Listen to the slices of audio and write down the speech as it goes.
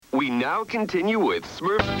We now continue with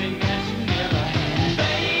Smurf.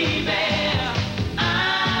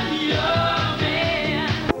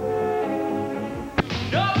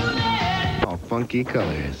 All funky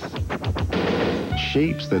colors.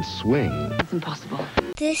 Shapes that swing. It's impossible.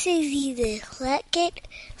 This is the Eclectic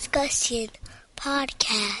Discussion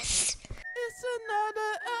Podcast. It's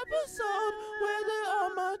another episode where did all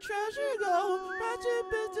my treasure go? Ratchet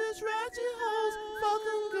bitches, ratchet hoes, fuck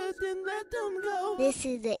them good, then let them go. This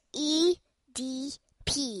is the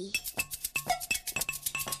EDP.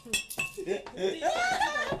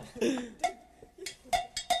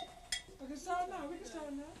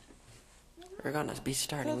 We're gonna be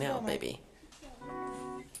starting now, baby.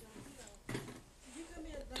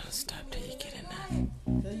 Don't stop till you get enough.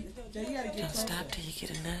 Don't stop till you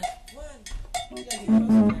get enough.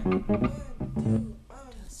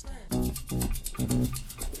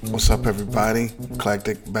 What's up, everybody?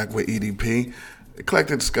 Eclectic back with EDP.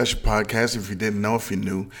 Eclectic Discussion Podcast. If you didn't know, if you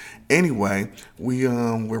knew. Anyway,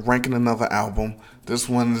 we're ranking another album. This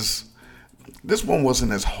one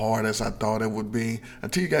wasn't as hard as I thought it would be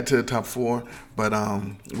until you got to the top four. But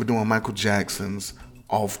we're doing Michael Jackson's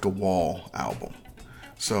Off the Wall album.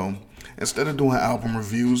 So instead of doing album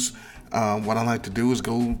reviews, what I like to do is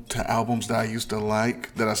go to albums that I used to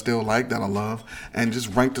like, that I still like, that I love, and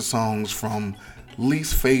just rank the songs from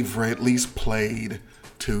least favorite, least played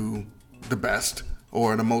to the best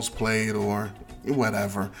or the most played or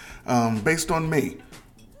whatever, based on me.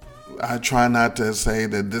 I try not to say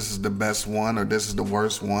that this is the best one or this is the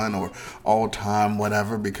worst one or all time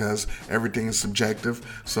whatever, because everything is subjective.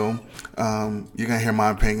 So you're going to hear my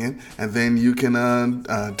opinion, and then you can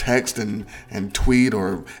text and tweet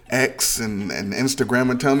or X and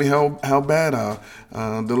Instagram and tell me how bad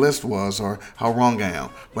the list was or how wrong I am.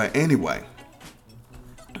 But anyway,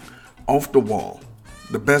 Off the Wall,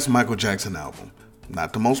 the best Michael Jackson album.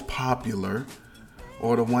 Not the most popular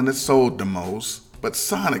or the one that sold the most, but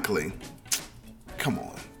sonically, come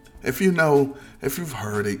on. If you've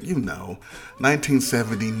heard it, you know.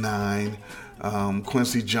 1979,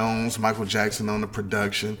 Quincy Jones, Michael Jackson on the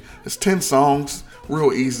production. It's 10 songs,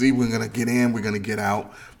 real easy. We're going to get in, we're going to get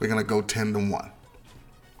out. We're going to go 10-1.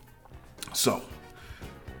 So,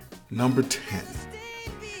 number 10,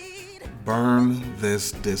 Burn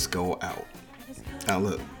This Disco Out. Now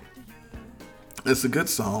look, it's a good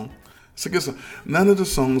song. It's a good song. None of the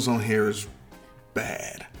songs on here is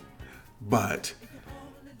bad, but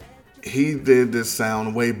he did this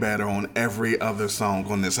sound way better on every other song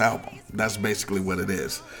on this album. That's basically what it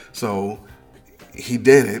is. So he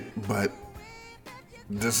did it, but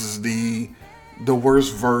this is the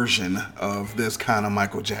worst version of this kind of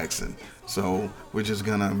Michael Jackson. So we're just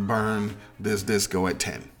gonna burn this disco at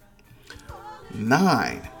 10.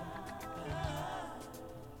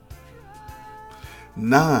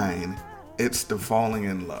 9, it's the Falling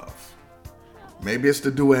in Love. Maybe it's the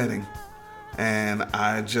duetting, and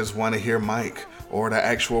I just want to hear Mike, or the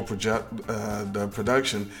actual the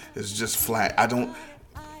production is just flat.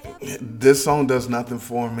 This song does nothing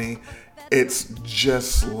for me. It's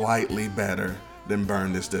just slightly better than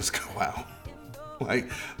Burn This Disco Out.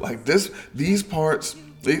 These parts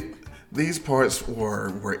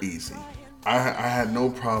were easy. I had no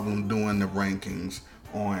problem doing the rankings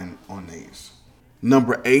on these.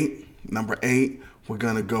 Number 8, we're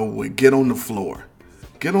gonna go with Get on the Floor.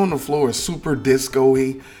 Get on the Floor is super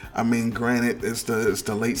disco-y. I mean, granted, it's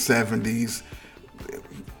the late 70s.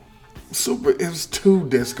 It's too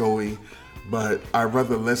disco-y, but I'd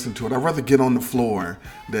rather listen to it. I'd rather Get on the Floor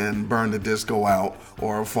than Burn the Disco Out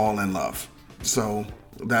or Fall in Love. So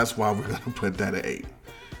that's why we're gonna put that at 8.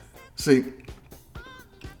 See,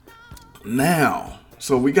 now,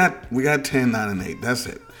 so we got 10, 9, and 8. That's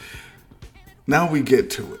it. Now we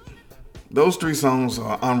get to it. Those 3 songs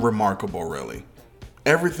are unremarkable, really.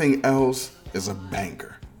 Everything else is a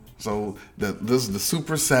banger. So this is the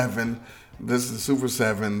Super 7. This is the Super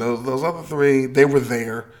 7. Those other 3, they were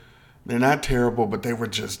there. They're not terrible, but they were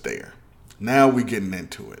just there. Now we're getting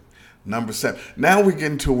into it. Number 7. Now we're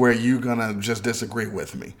getting to where you're gonna just disagree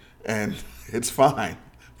with me, and it's fine.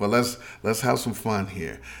 But let's have some fun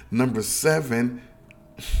here. Number 7,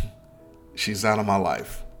 She's Out of My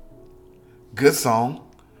Life. Good song.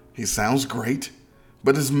 He sounds great,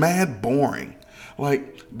 but it's mad boring.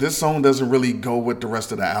 Like, this song doesn't really go with the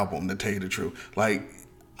rest of the album, to tell you the truth. Like,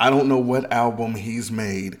 I don't know what album he's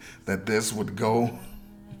made that this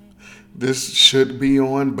should be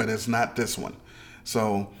on, but it's not this one.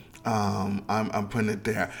 So I'm putting it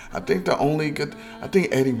there. I think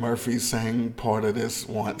Eddie Murphy sang part of this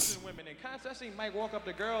once. I see Mike walk up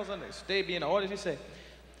to girls on the stage being an audience. He said,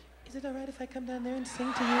 "Is it all right if I come down there and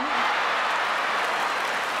sing to you?"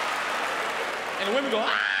 And the women go,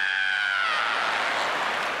 ah!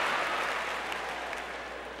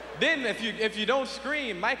 Then if you don't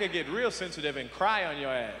scream, Mike will get real sensitive and cry on your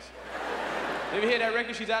ass. If you hear that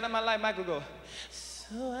record, She's Out of My Life, Mike will go,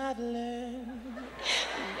 so I've learned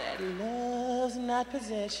that love's not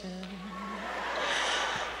possession.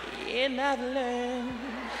 And I've learned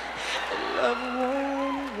that love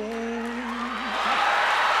won't win.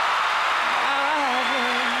 I've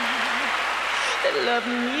learned that love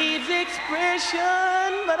needs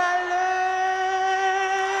expression, but I learned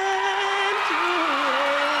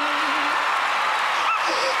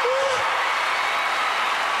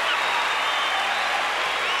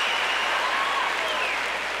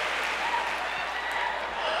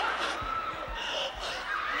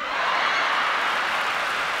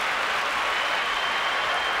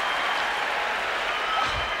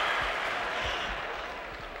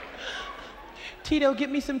Tito, get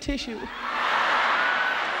me some tissue.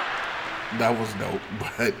 That was dope,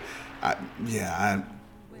 but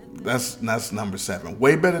that's number 7.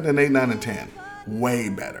 Way better than 8, 9, and 10. Way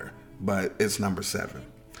better, but it's number 7.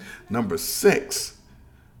 Number 6.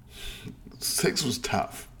 6 was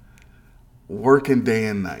tough. Working Day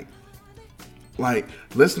and Night. Like,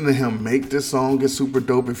 listen to him make this song is super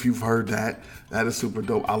dope. If you've heard that is super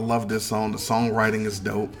dope. I love this song. The songwriting is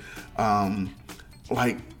dope.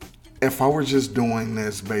 Like, if I were just doing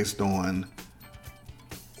this based on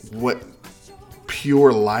what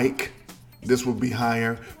pure like, this would be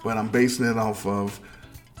higher, but I'm basing it off of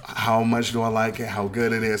how much do I like it, how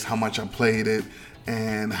good it is, how much I played it,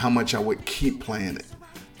 and how much I would keep playing it.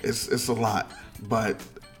 It's a lot, but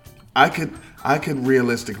I could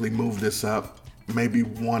realistically move this up maybe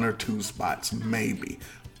 1 or 2 spots, maybe,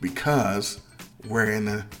 because we're in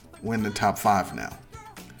the top 5 now.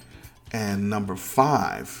 And number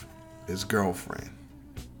 5 is Girlfriend.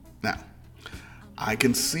 Now, I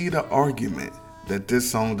can see the argument that this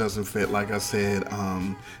song doesn't fit, like I said,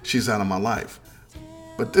 She's Out of My Life.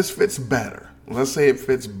 But this fits better. Let's say it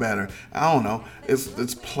fits better. I don't know.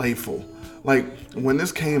 It's playful. Like, when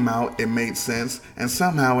this came out, it made sense, and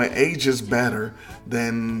somehow it ages better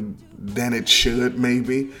than it should,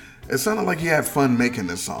 maybe. It sounded like he had fun making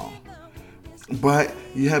this song. But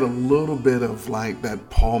you had a little bit of, like, that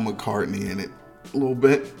Paul McCartney in it. A little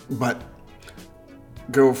bit, but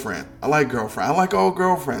Girlfriend. I like Girlfriend. I like all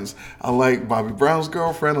girlfriends. I like Bobby Brown's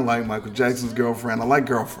girlfriend. I like Michael Jackson's girlfriend. I like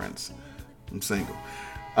girlfriends. I'm single.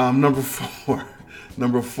 Number 4.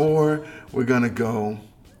 Number 4, we're gonna go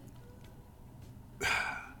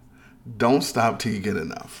Don't Stop Till You Get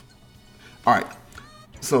Enough. All right.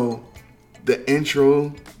 So the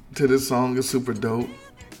intro to this song is super dope.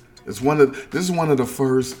 This is one of the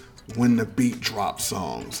first when the beat drops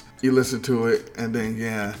songs. You listen to it and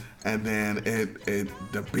then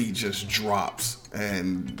the beat just drops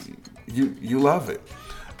and you love it.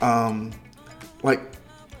 Like,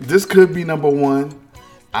 this could be number 1.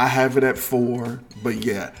 I have it at 4, but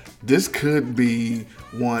yeah, this could be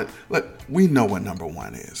one. Look, we know what number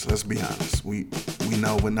 1 is. Let's be honest. We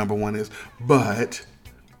know what number 1 is, but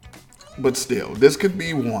still, this could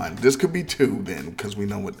be 1. This could be 2 then, because we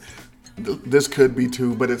know what. This could be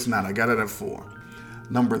 2, but it's not. I got it at 4.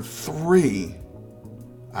 Number 3,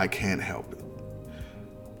 I Can't Help It.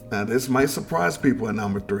 Now, this might surprise people at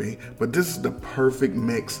number 3, but this is the perfect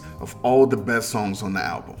mix of all the best songs on the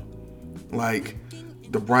album. Like,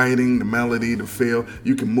 the writing, the melody, the feel.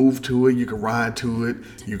 You can move to it. You can ride to it.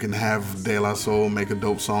 You can have De La Soul make a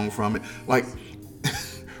dope song from it. Like,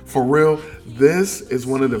 for real, this is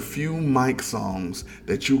one of the few Mike songs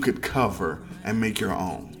that you could cover and make your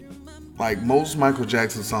own. Like, most Michael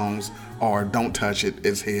Jackson songs are don't touch it,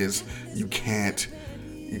 it's his. You can't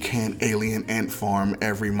Alien Ant Farm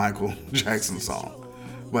every Michael Jackson song.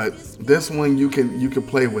 But this one you can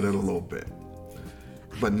play with it a little bit.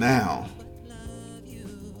 But now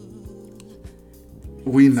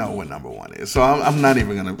we know what number 1 is. So I'm not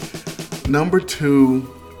even gonna. Number 2,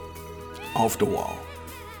 Off the Wall.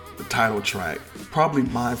 The title track. Probably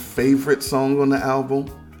my favorite song on the album.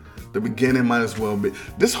 The beginning might as well be.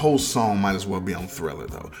 This whole song might as well be on Thriller,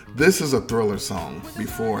 though. This is a Thriller song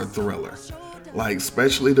before Thriller. Like,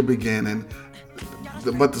 especially the beginning.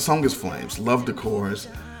 But the song is flames. Love the chorus.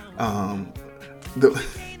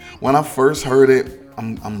 When I first heard it,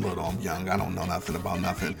 I'm little, I'm young. I don't know nothing about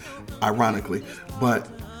nothing, ironically. But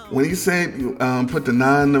when he said put the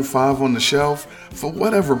 9 and 5 on the shelf, for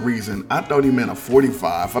whatever reason, I thought he meant a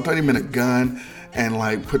 45. I thought he meant a gun. And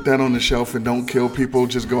like, put that on the shelf and don't kill people.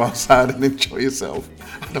 Just go outside and enjoy yourself.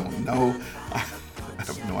 I don't know. I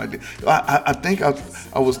have no idea. I think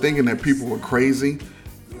I was thinking that people were crazy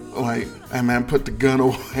Like, hey man, put the gun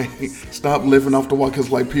away. Stop living off the wall.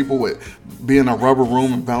 Because like people would be in a rubber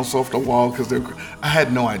room and bounce off the wall because I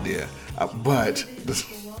had no idea. But the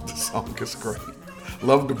song is great.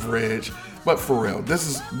 Love the bridge. But for real,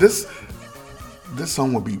 this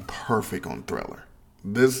song would be perfect on Thriller.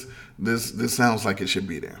 This sounds like it should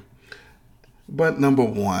be there. But number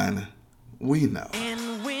one, we know.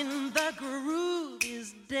 And when the groove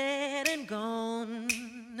is dead and gone,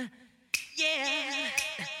 yeah,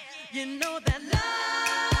 you know that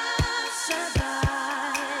love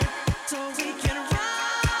survives, so we can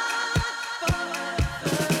rock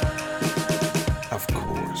forever. Of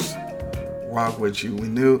course. Rock With You, we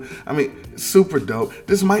knew. I mean, super dope.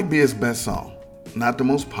 This might be his best song. Not the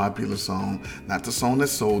most popular song, not the song that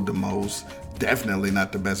sold the most, definitely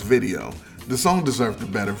not the best video. The song deserved a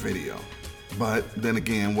better video. But then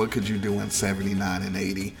again, what could you do in 79 and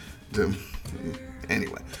 80?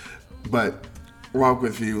 Anyway, but Rock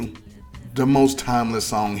With You, the most timeless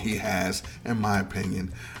song he has, in my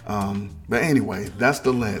opinion. But anyway, that's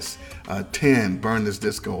the list. 10, Burn This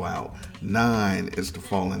Disco Out. 9 is The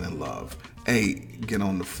Falling in Love. 8, Get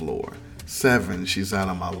on the Floor. 7, She's Out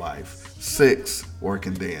of My Life. 6,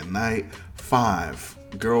 Working Day and Night. 5,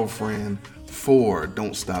 Girlfriend. 4,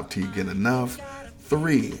 Don't Stop Till You Get Enough.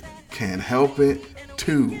 3, Can't Help It.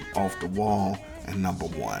 2, Off the Wall. And number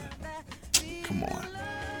 1, come on,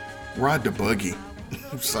 Ride the Boogie.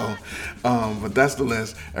 So, but that's the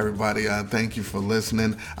list, everybody. Thank you for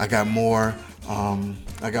listening. I got more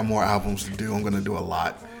albums to do. I'm gonna do a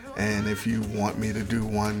lot, and if you want me to do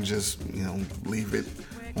one, just leave it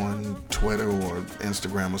on Twitter or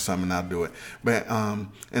Instagram or something, I'll do it. But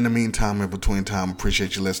in the meantime, in between time,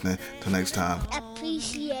 appreciate you listening. Till next time,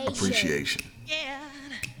 appreciation. Yeah,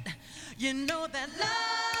 you know that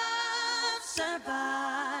love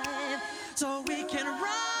survives, so we can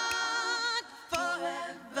rock forever.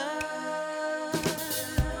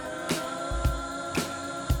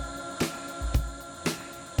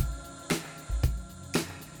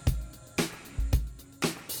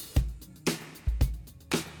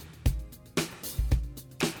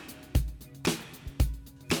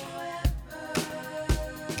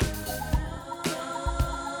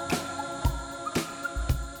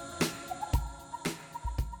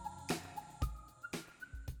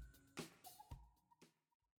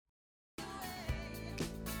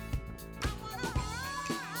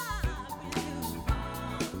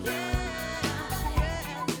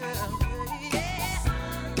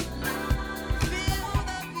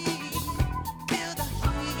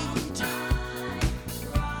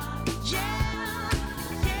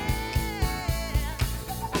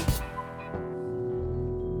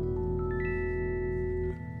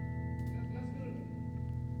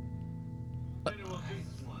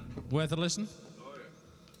 Worth a listen? Oh, yeah.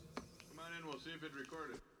 Come on in, we'll see if it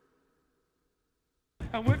recorded.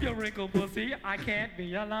 And with your wrinkled pussy, I can't be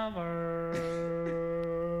your lover.